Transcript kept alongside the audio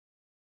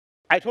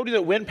I told you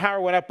that wind power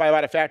went up by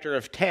about a factor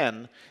of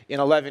 10 in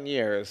 11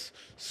 years.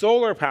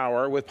 Solar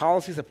power, with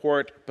policy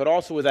support, but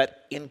also with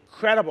that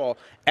incredible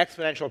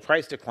exponential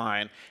price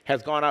decline,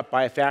 has gone up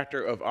by a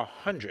factor of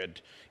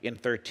 100 in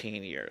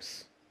 13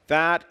 years.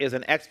 That is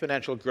an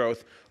exponential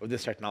growth of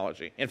this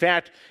technology. In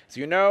fact, as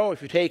you know,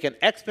 if you take an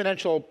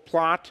exponential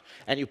plot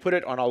and you put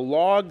it on a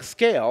log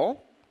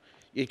scale,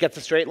 it gets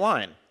a straight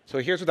line. So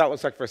here's what that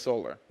looks like for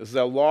solar. This is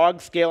a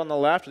log scale on the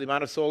left, the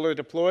amount of solar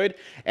deployed,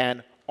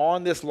 and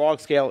on this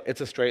log scale,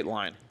 it's a straight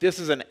line. This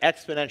is an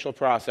exponential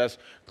process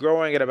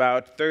growing at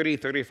about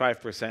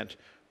 30–35%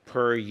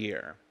 per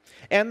year.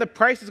 And the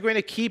price is going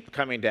to keep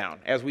coming down.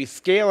 As we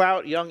scale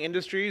out young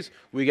industries,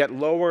 we get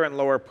lower and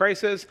lower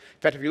prices. In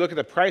fact, if you look at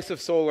the price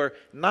of solar,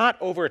 not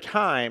over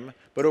time,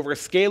 but over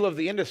scale of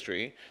the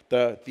industry,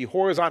 the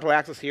horizontal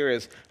axis here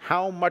is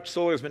how much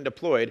solar has been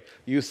deployed.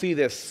 You see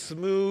this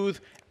smooth,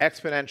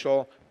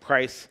 exponential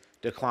price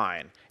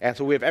decline. And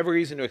so we have every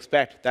reason to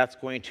expect that's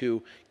going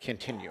to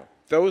continue.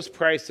 Those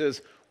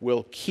prices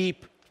will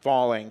keep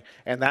falling,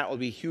 and that will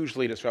be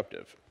hugely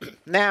disruptive.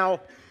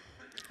 Now,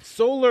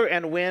 solar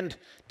and wind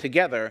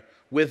together,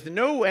 with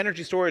no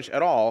energy storage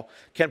at all,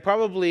 can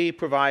probably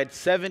provide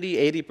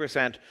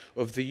 70–80%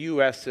 of the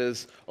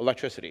US's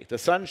electricity. The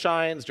sun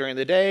shines during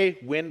the day,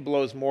 wind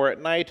blows more at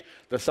night,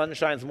 the sun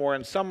shines more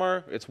in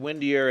summer, it's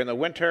windier in the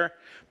winter.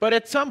 But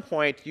at some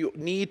point, you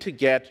need to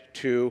get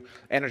to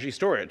energy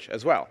storage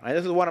as well. And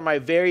this is one of my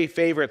very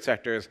favorite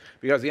sectors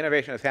because the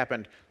innovation has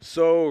happened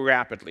so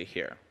rapidly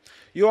here.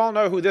 You all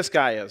know who this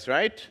guy is,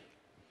 right?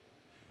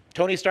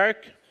 Tony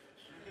Stark?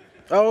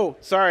 Oh,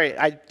 sorry,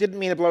 I didn't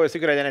mean to blow his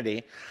secret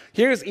identity.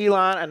 Here's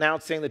Elon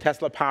announcing the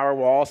Tesla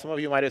Powerwall. Some of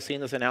you might have seen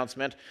this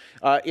announcement.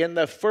 In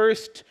the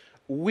first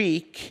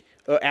week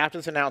after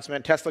this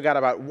announcement, Tesla got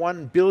about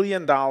 $1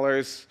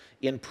 billion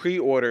in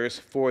pre-orders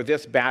for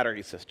this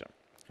battery system.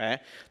 Okay?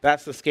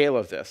 That's the scale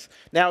of this.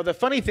 Now, the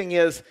funny thing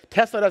is,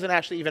 Tesla doesn't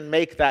actually even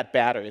make that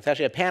battery. It's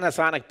actually a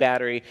Panasonic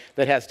battery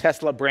that has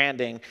Tesla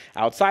branding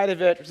outside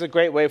of it, which is a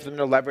great way for them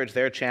to leverage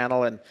their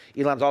channel. And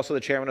Elon's also the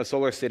chairman of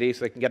Solar City,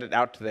 so they can get it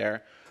out to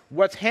there.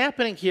 What's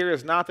happening here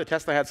is not that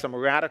Tesla had some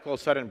radical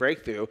sudden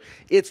breakthrough.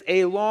 It's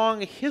a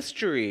long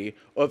history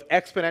of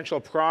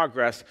exponential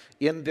progress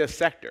in this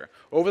sector.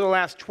 Over the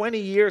last 20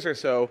 years or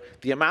so,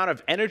 the amount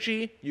of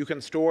energy you can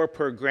store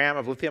per gram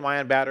of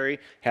lithium-ion battery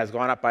has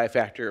gone up by a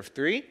factor of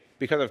 3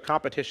 because of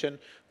competition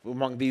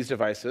among these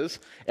devices.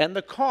 And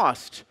the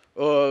cost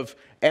of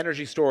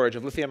energy storage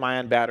of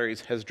lithium-ion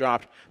batteries has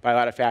dropped by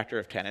about a factor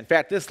of 10. In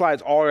fact, this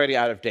slide's already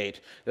out of date.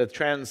 The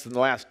trends in the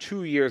last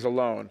 2 years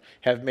alone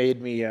have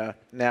made me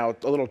now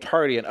a little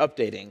tardy in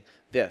updating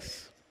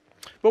this.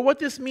 But what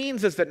this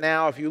means is that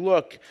now, if you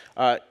look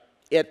at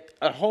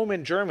a home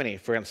in Germany,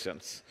 for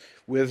instance,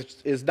 which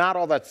is not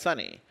all that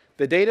sunny,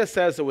 the data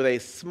says that with a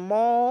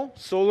small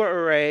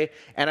solar array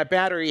and a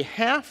battery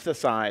half the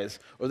size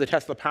of the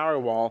Tesla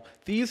Powerwall,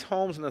 these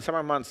homes in the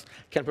summer months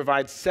can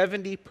provide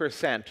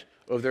 70%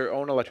 of their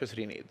own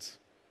electricity needs.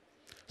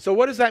 So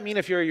what does that mean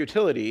if you're a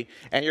utility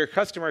and your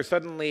customer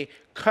suddenly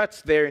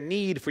cuts their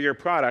need for your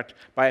product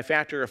by a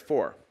factor of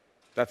 4?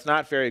 That's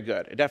not very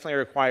good. It definitely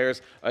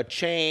requires a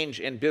change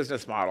in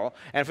business model.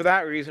 And for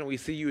that reason, we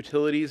see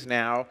utilities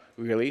now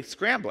really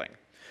scrambling.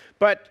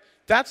 But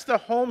that's the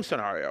home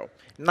scenario.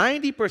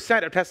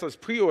 90% of Tesla's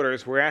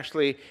pre-orders were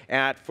actually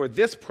for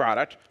this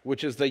product,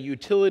 which is the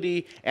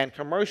utility and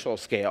commercial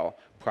scale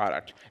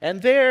product.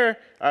 And they're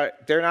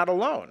not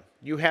alone.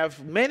 You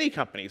have many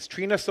companies.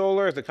 Trina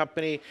Solar is a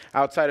company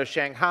outside of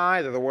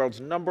Shanghai. They're the world's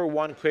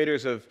 #1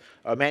 creators of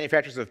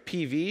manufacturers of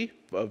PV,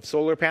 of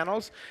solar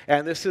panels.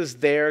 And this is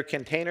their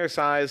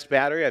container-sized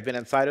battery. I've been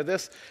inside of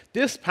this.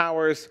 This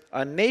powers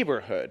a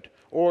neighborhood,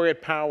 or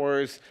it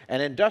powers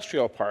an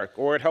industrial park,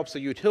 or it helps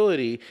a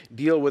utility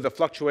deal with the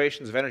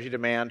fluctuations of energy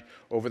demand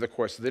over the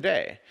course of the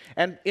day.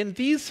 And in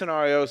these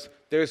scenarios,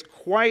 there's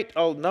quite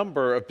a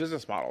number of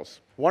business models.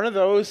 One of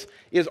those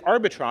is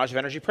arbitrage of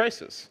energy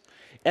prices.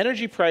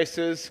 Energy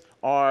prices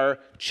are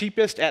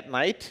cheapest at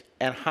night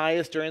and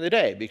highest during the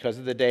day. Because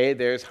of the day,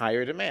 there's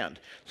higher demand.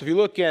 So if you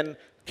look in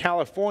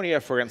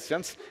California, for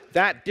instance,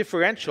 that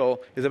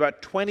differential is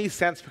about 20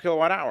 cents per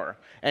kilowatt hour.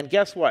 And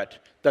guess what?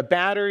 The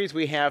batteries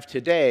we have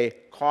today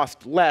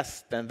cost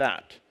less than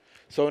that.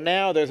 So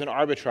now there's an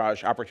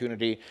arbitrage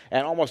opportunity,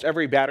 and almost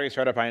every battery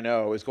startup I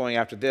know is going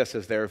after this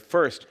as their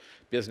first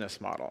business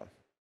model.